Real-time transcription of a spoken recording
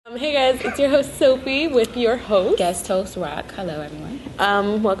Hey guys, it's your host Sophie with your host, guest host Rock. Hello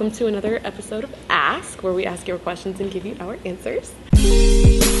everyone. Welcome to another episode of Ask, where we ask your questions and give you our answers.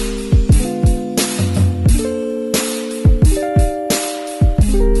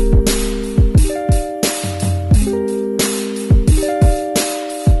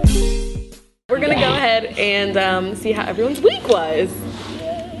 We're gonna go ahead and see how everyone's week was.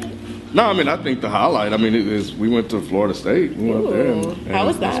 No, I mean, I think the highlight, we went to Florida State. We went up there and how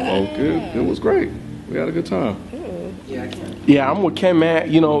was that? It was great. We had a good time. Yeah, I'm with Ken,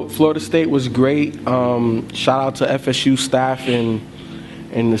 man. You know, Florida State was great. Shout out to FSU staff and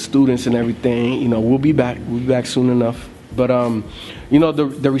the students and everything. You know, we'll be back. We'll be back soon enough. But you know,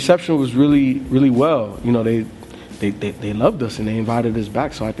 the reception was really, really well. You know, they loved us and they invited us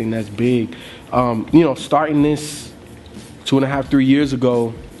back. So I think that's big. You know, starting this 2.5, 3 years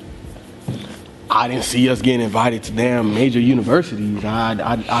ago, I didn't see us getting invited to damn major universities.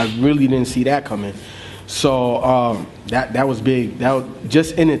 I really didn't see that coming. So that was big. That was,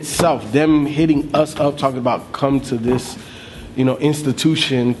 just in itself, them hitting us up, talking about come to this, you know,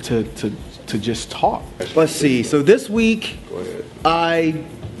 institution to just talk. Let's see. So this week, I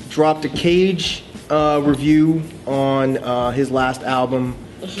dropped a Cage review on his last album,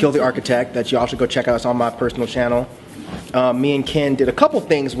 Kill the Architect, that y'all should go check out. It's on my personal channel. Me and Ken did a couple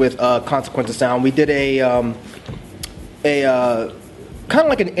things with Consequence of Sound. We did a kind of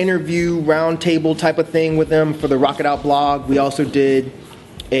like an interview roundtable type of thing with them for the Rock It Out blog. We also did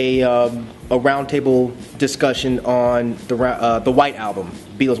a roundtable discussion on the White album,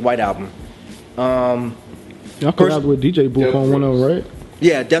 Beatles' White album. Y'all collabed with DJ Booth on one of them, right?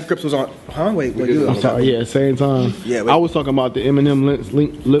 Yeah, Death Grips was on. Huh? Wait, I'm sorry. Yeah, same time. Yeah, I was talking about the Eminem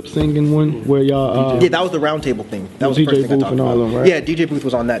lip singing one where y'all. Yeah, that was the roundtable thing. That was the first DJ thing I Booth talked and all about. them, right? Yeah, DJ Booth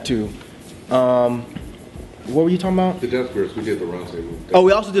was on that too. What were you talking about? The Death Grips, we did the roundtable. Oh,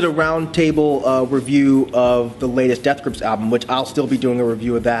 we also did a roundtable review of the latest Death Grips album, which I'll still be doing a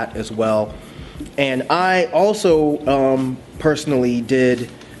review of that as well. And I also personally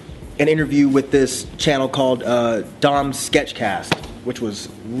did an interview with this channel called Dom's Sketchcast, which was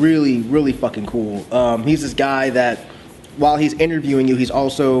really, really fucking cool. He's this guy that, while he's interviewing you, he's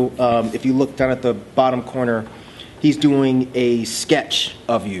also, if you look down at the bottom corner, he's doing a sketch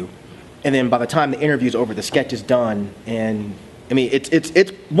of you. And then by the time the interview's over, the sketch is done. And I mean,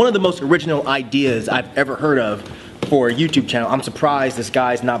 it's one of the most original ideas I've ever heard of for a YouTube channel. I'm surprised this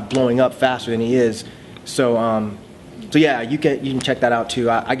guy's not blowing up faster than he is. So yeah, you can check that out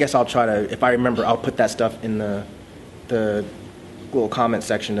too. I guess I'll try to, if I remember, I'll put that stuff in the little comment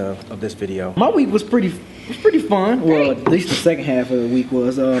section of this video. My week was pretty fun. Well, at least the second half of the week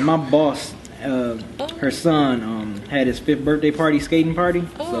was. My boss, her son, had his 5th birthday party, skating party.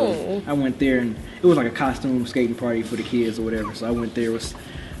 So I went there, and it was like a costume skating party for the kids or whatever. So I went there, was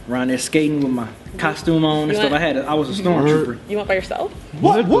around there skating with my costume on and stuff. I was a stormtrooper. You went by yourself?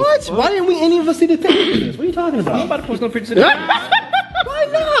 What? Why didn't any of us see the pictures? What are you talking about? I'm about to post no pictures. Why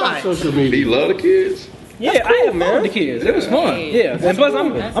not? Social media. Do you love the kids? Yeah, I had fun with the kids. It was fun. Yeah, and plus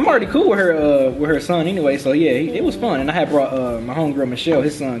I'm already cool with her son anyway. So yeah, it was fun. And I had brought my homegirl Michelle,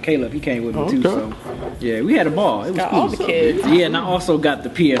 his son Caleb. He came with me too. So yeah, we had a ball. It was cool. All the kids. Yeah, and I also got the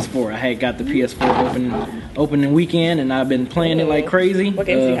PS4. I had got the PS4 opening weekend, and I've been playing it like crazy. What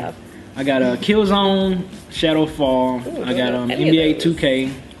games do you have? I got Killzone, Shadowfall. I got NBA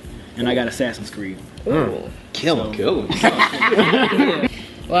 2K, and I got Assassin's Creed. Kill him. Yeah.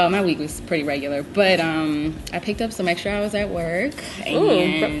 Well, my week was pretty regular, but I picked up some extra hours at work.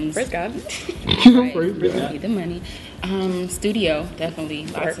 And praise God. Right, need the money. Studio, definitely.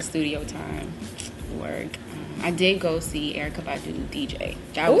 Lots of studio time. Work. I did go see Erykah Badu DJ.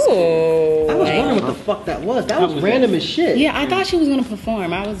 That was cool. I was wondering what the fuck that was. That was random as shit. Yeah, I thought she was going to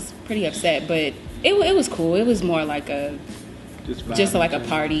perform. I was pretty upset, but it was cool. It was more like just like a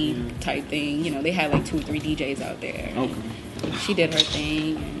party type thing. You know, they had like 2 or 3 DJs out there. Okay. She did her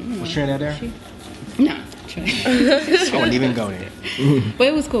thing. And, you know, was Trina there? No. I wouldn't even go there. But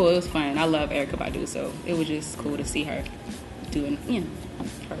it was cool. It was fun. I love Erykah Badu, so it was just cool to see her doing, you know,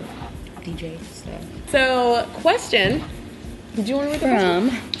 her DJ stuff. So, question. Do you want to read the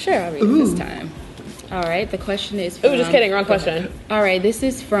question? Sure, I'll read it this time. All right, the question is from... Oh, just kidding. Wrong question. All right, this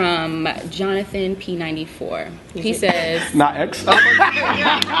is from Jonathan P94. He says... Not X?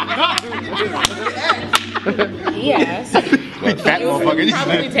 Yes. Fat motherfucker.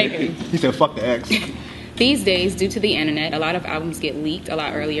 Probably taken. He said, fuck the X. These days, due to the internet, a lot of albums get leaked a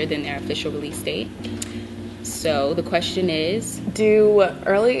lot earlier than their official release date. So the question is... Do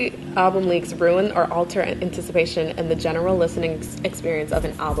early album leaks ruin or alter anticipation and the general listening experience of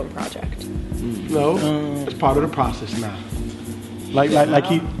an album project? No, it's part of the process now. Like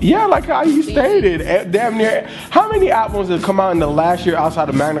how he stated. Damn near. How many albums have come out in the last year outside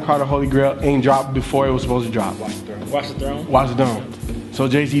of Magna Carta, Holy Grail ain't dropped before it was supposed to drop? Watch the Throne. Watch the Throne. So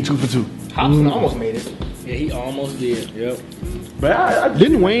Jay-Z 2 for 2. Hobson almost made it. Yeah, he almost did. Yep. But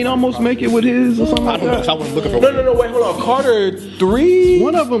Didn't Wayne almost make it with his or something like that? I wasn't looking for no, wait, hold on. Carter 3.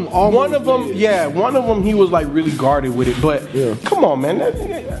 One of them almost. One of them he was like really guarded with it. But come on, man.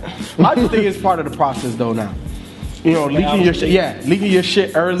 I just think it's part of the process though now. You know, leaking your shit. Yeah, leaking your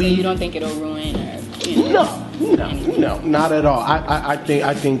shit early. So you don't think it'll ruin? Or, No, not at all. I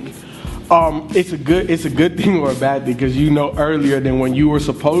think it's a good thing or a bad thing because you know earlier than when you were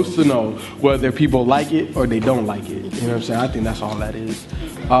supposed to know whether people like it or they don't like it. You know what I'm saying? I think that's all that is.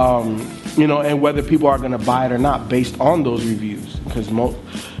 You know, and whether people are going to buy it or not based on those reviews. Because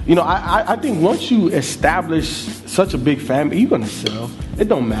I think once you establish such a big fan, you're going to sell. It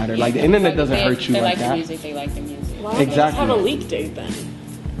don't matter. Like the internet doesn't hurt you like that. They like the music. They like the music. Well, exactly. Have a leak date then.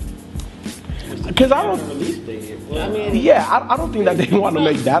 Because I don't think that they want to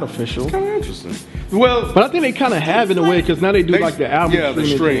make that official. It's kind of interesting. Well, but I think they kind of have in a way because now they do like the album. Yeah, the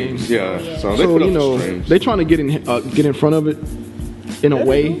streams. Yeah. So they So put up you know the streams. they trying to get in front of it in a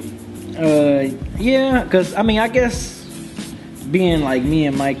way. Yeah, because I mean, I guess being like me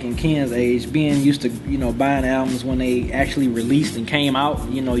and Mike and Ken's age, being used to buying albums when they actually released and came out,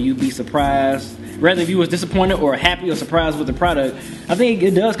 you'd be surprised. Rather if you was disappointed or happy or surprised with the product, I think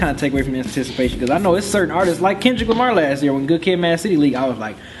it does kind of take away from the anticipation because I know it's certain artists like Kendrick Lamar last year when Good Kid, Mad City leaked. I was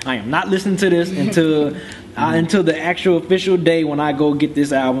like, I am not listening to this until the actual official day when I go get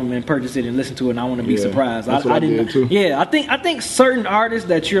this album and purchase it and listen to it. And I want to be surprised. That's what I did too. Yeah, I think certain artists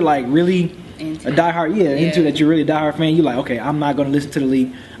that you're like really a diehard, into that you're really a diehard fan. You're like, okay, I'm not going to listen to the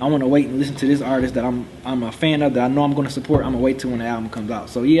leak. I want to wait and listen to this artist that I'm a fan of that I know I'm going to support. I'm gonna wait till when the album comes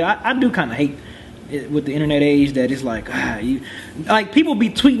out. So yeah, I do kind of hate with the internet age that it's like people be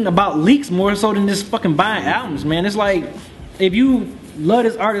tweeting about leaks more so than just fucking buying albums, man. It's like if you love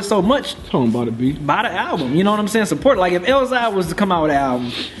this artist so much, Buy the album. You know what I'm saying? Support. Like if Elzai was to come out with an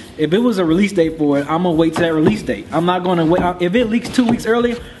album, if it was a release date for it, I'm gonna wait till that release date. I'm not gonna wait. If it leaks 2 weeks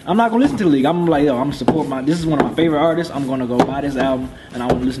early, I'm not gonna listen to the leak. I'm like, I'm gonna support this is one of my favorite artists. I'm gonna go buy this album and I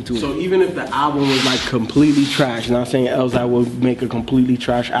want to listen to it. So even if the album was like completely trash, not saying Elzai will make a completely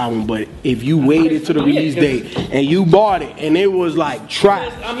trash album, but if you waited to the release date and you bought it and it was like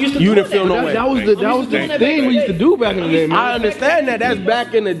trash, you didn't feel no way. That was the thing we used to do back in the day, man. I understand that. That's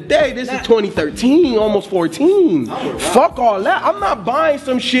back in the day. This is 2013, almost 14. Fuck all that. I'm not buying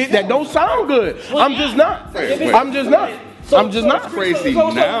some shit that don't sound good. I'm just not. I'm just not. Crazy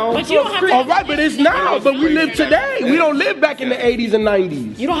now. But you don't have to. All right, but it's now. But we live today. We don't live back in the 80s and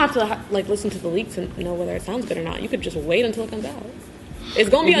 90s. You don't have to listen to the leaks and know whether it sounds good or not. You could just wait until it comes out. It's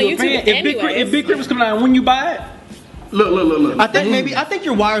gonna be on YouTube anyway. If Big Crit was coming out, when you buy it, Look. I think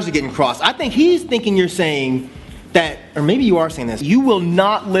your wires are getting crossed. I think he's thinking you're saying that, or maybe you are saying this, you will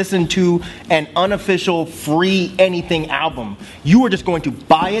not listen to an unofficial free anything album. You are just going to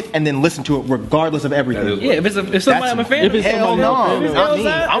buy it and then listen to it regardless of everything. Yeah, if somebody I'm a fan of, hell no. Not me.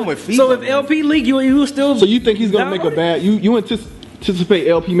 I'm with FIFA. So if LP leak, you still. So you think he's gonna make a bad? You anticipate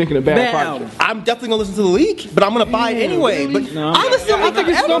LP making a bad project? album. I'm definitely gonna listen to the leak, but I'm gonna buy it anyway. Really? But No. honestly, I think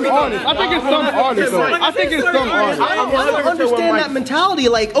it's some artists. I think it's some artists. I don't understand that mentality.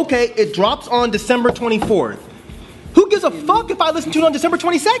 Like, okay, it drops on December 24th. Who gives a fuck if I listen to it on December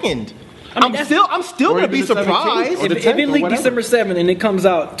 22nd? I'm still gonna be surprised. If it leaked December 7th and it comes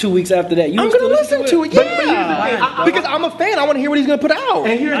out 2 weeks after that, I'm gonna listen to it. Yeah, because I'm a fan. I want to hear what he's gonna put out.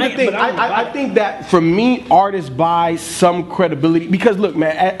 And here's the thing. I think that for me, artists buy some credibility because look,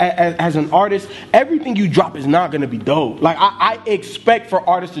 man, as an artist, everything you drop is not gonna be dope. Like I expect for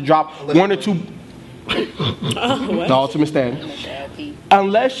artists to drop 1 or 2. The ultimate stand.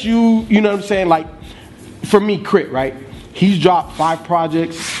 Unless you know what I'm saying. Like for me, Crit, right? He's dropped 5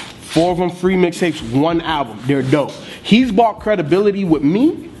 projects. 4 of them free mixtapes, 1 album. They're dope. He's bought credibility with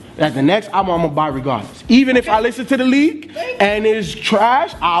me that the next album I'm gonna buy regardless. Even if I listen to the leak and it's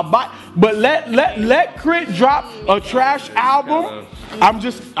trash, I'll buy. But let Crit drop a trash album. I'm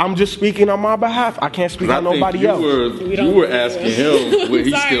just speaking on my behalf. I can't speak on nobody else. You were asking him would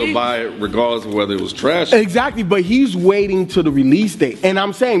he still buy it regardless of whether it was trash. Exactly, but he's waiting to the release date. And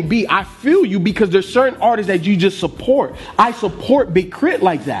I'm saying, B, I feel you because there's certain artists that you just support. I support Big Crit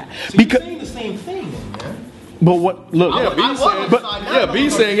like that. So because you're saying the same thing, man. but what? Look,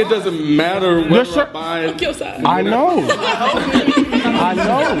 B's saying it doesn't matter whether I buy it. I know. I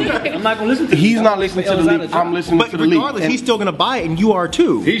know. I'm not gonna listen to. He's not listening to the leak. I'm listening to the leak. But regardless, he's still gonna buy it, and you are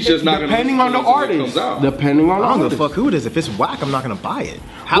too. He's just not depending on the artist. Depending on the I don't artist. give a fuck who it is. If it's whack, I'm not gonna buy it.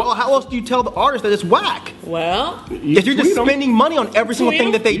 How else do you tell the artist that it's whack? Well, if you're just spending money on every single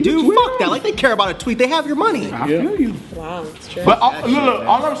thing that they do, fuck that. Like they care about a tweet, they have your money. I feel you. Wow, that's true. But look,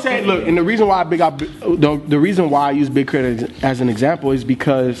 all I'm saying, look, and the reason why the reason why I use Big Crit as an example is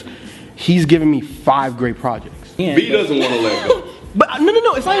because he's given me 5 great projects. Yeah, B doesn't want to let go. But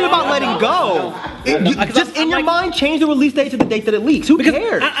no, it's not even about letting go. Just in your mind, change the release date to the date that it leaks. Who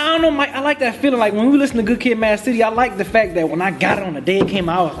cares? I don't know, Mike. I like that feeling. Like when we listen to Good Kid, Mad City, I like the fact that when I got it on the day it came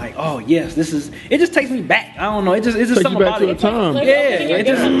out, I was like, oh yes, this is. It just takes me back. I don't know. It's just something about it. Time. Yeah, it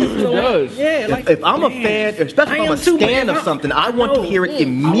does. Yeah, like if I'm a fan, especially if I'm a stan of something, I want to hear it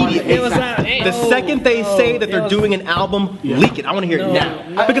immediately. The second they say that they're doing an album, leak it. I want to hear it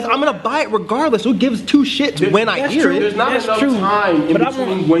now because I'm gonna buy it regardless. Who gives 2 shits when I hear it? There's not enough time in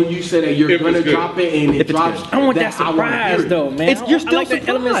between when you say that you're gonna drop it and it drops. I want that surprise though, man. You're still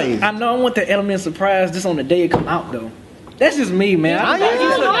surprised. I know I want the element of surprise just on the day it come out though. That's just me, man.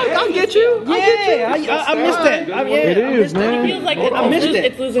 I get you. I missed that. It is, man. It feels like I missed that.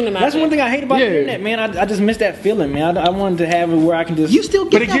 It's losing the magic. That's one thing I hate about the internet, man. I just miss that feeling, man. I wanted to have it where I can just. You still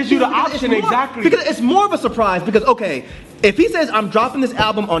get but it gives you the option exactly because it's more of a surprise. Because okay, if he says I'm dropping this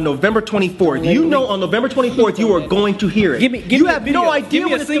album on November 24th, you know on November 24th you are going to hear it. You have no idea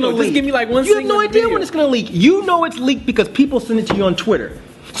when it's going to leak. Just give me like one. You have no idea when it's going to leak. You know it's leaked because people send it to you on Twitter.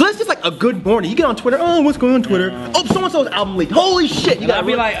 So that's just like a good morning. You get on Twitter, oh, what's going on Twitter? Oh, so-and-so's album leaked. Holy shit. You gotta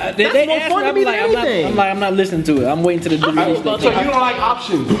be like, that's more fun to me than anything. I'm not listening to it. I'm waiting to the release. So you don't like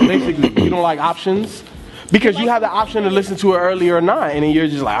options, basically. You don't like options? Because you have the option to listen to it early or not, and then you're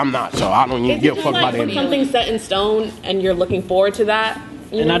just like, I'm not, so I don't even give a fuck about it. It's something set in stone, and you're looking forward to that.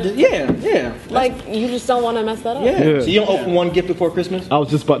 And I just, yeah. Like, you just don't want to mess that up. Yeah. So you don't open one gift before Christmas? I was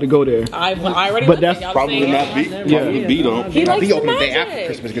just about to go there. I already but went that's probably not B. Probably B though. He likes be opening the the day after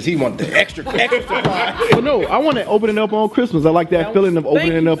Christmas because he wants the extra prize. But no, I want to open it up on Christmas. I like that feeling of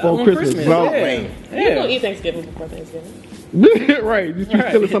opening it up on Christmas. You don't eat Thanksgiving before Thanksgiving. Right, you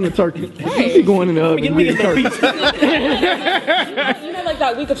stealing some of the turkey. You going in the oven and getting turkey. You know, like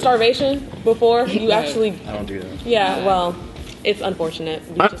that week of starvation before you actually. I don't do that. Yeah, well, it's unfortunate.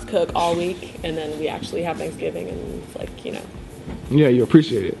 We just cook all week, and then we actually have Thanksgiving, and it's like, you know. Yeah, you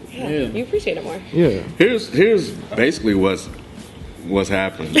appreciate it. Yeah, you appreciate it more. Yeah. Here's basically what's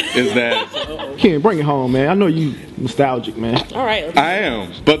happened is that Ken, bring it home, man. I know you nostalgic, man. All right. I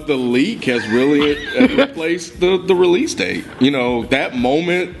am, but the leak has really replaced the release date. You know, that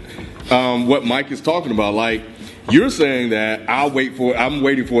moment, what Mike is talking about, like you're saying that I'm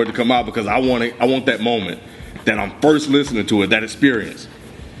waiting for it to come out because I want that moment that I'm first listening to it, that experience.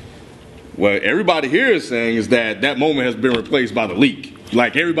 What everybody here is saying is that moment has been replaced by the leak.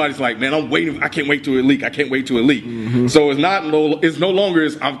 Like everybody's like, man, I'm waiting. I can't wait till it leak. I can't wait till it leak. Mm-hmm. So it's no longer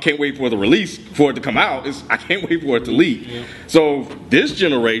I can't wait for the release for it to come out. It's I can't wait for it to leak. Yeah. So this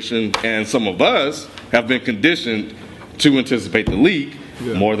generation and some of us have been conditioned to anticipate the leak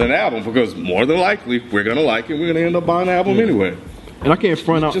more than the album because more than likely we're gonna like it. We're gonna end up buying the album anyway. And I can't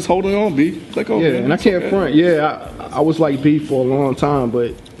front out. Just holding on, B. Click on. Yeah, and I can't front. Yeah, I was like B for a long time,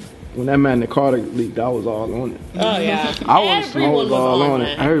 but when that Magna Carta leaked, I was all on it. Oh yeah, Everyone was all on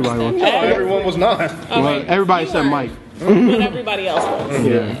it. Everybody was. Everyone was not. Well, everybody except Mike. But everybody else was.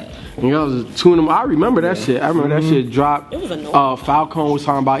 Yeah. You know, I was tuning them. I remember that shit. I remember that shit dropped. It was annoying. Falcon was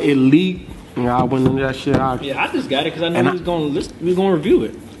talking about it leaked. You know, I went into that shit. I just got it because I knew we was going to review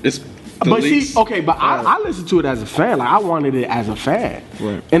it. But I listened to it as a fan. Like I wanted it as a fan,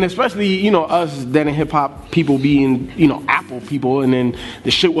 right. And especially us then in hip hop people being Apple people, and then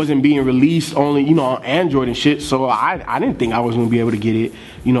the shit wasn't being released only on Android and shit. So I didn't think I was gonna be able to get it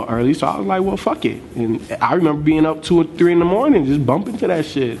early. So I was like, well, fuck it. And I remember being up 2 or 3 in the morning just bumping to that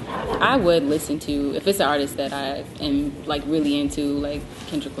shit. I would listen to if it's an artist that I am like really into, like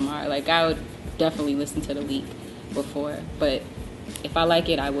Kendrick Lamar. Like I would definitely listen to the leak before, but. If I like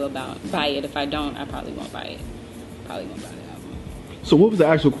it, I will buy it. If I don't, I probably won't buy it. Probably won't buy the album. So what was the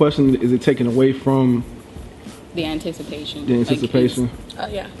actual question? Is it taken away from the anticipation? The anticipation?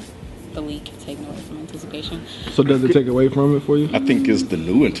 Yeah. The leak taken away from anticipation. So does it take away from it for you? I think it's the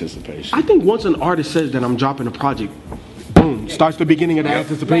new anticipation. I think once an artist says that I'm dropping a project, boom, starts the beginning of the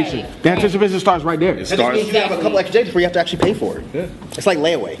anticipation. Right. The anticipation starts right there. It starts. You have a couple extra days before you have to actually pay for it. Yeah. It's like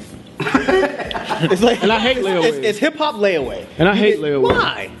layaway. It's like, and I hate layaway. It's hip hop layaway. And I hate layaway.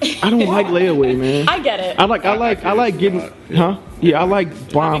 Why? I don't like layaway, man. I get it. I like getting, Yeah, I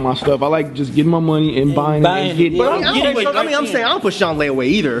like buying my stuff. I like just getting my money and buying it and getting it. I'm saying I don't put Sean layaway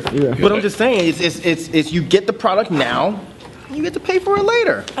either. Yeah. But I'm just saying it's you get the product now. you get to pay for it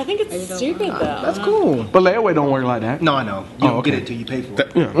later. I think it's stupid though. That's cool. But layaway don't work like that. No, I know. You don't get it till you pay for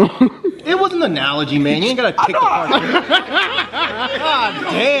it. Yeah. It was an analogy, man. You ain't gotta kick the part. God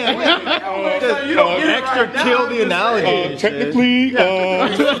damn. Extra kill the analogy. Technically,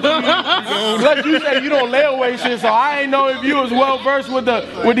 Plus, you said you don't layaway shit, so I ain't know if you was well versed with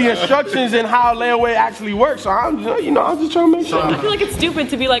the instructions and how layaway actually works. So I'm just trying to make sure. I feel like it's stupid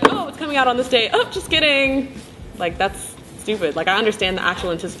to be like, oh, it's coming out on this day. Oh, just kidding. Like that's stupid. Like I understand the actual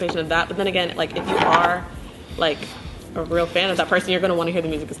anticipation of that, but then again, like if you are like a real fan of that person, you're going to want to hear the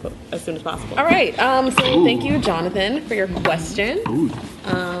music as soon as possible. All right. So thank you, Jonathan, for your question.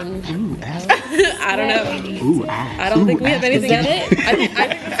 I don't know. I don't think we have anything. Is that it? I think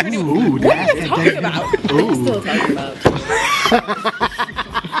that's pretty. What are you talking about? We're still talking about.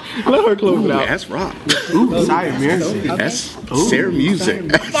 Let her close it out. That's rock. Sorry, music. That's Sarah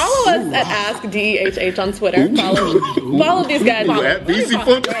music. Follow us at AskDEHH on Twitter. Follow these guys. At BC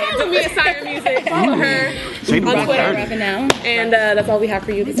Funk. Tamia Sire Music. Follow her on Twitter. And that's all we have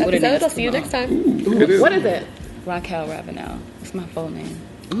for you this episode. I'll see you next time. What is it? Raquel Ravenel. It's my full name.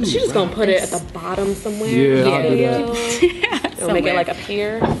 She's just gonna put it at the bottom somewhere. Yeah, I'll do that. We'll make it like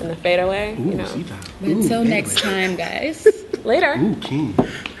appear in the fadeaway. You know. But until next time, guys. Later. Ooh, king.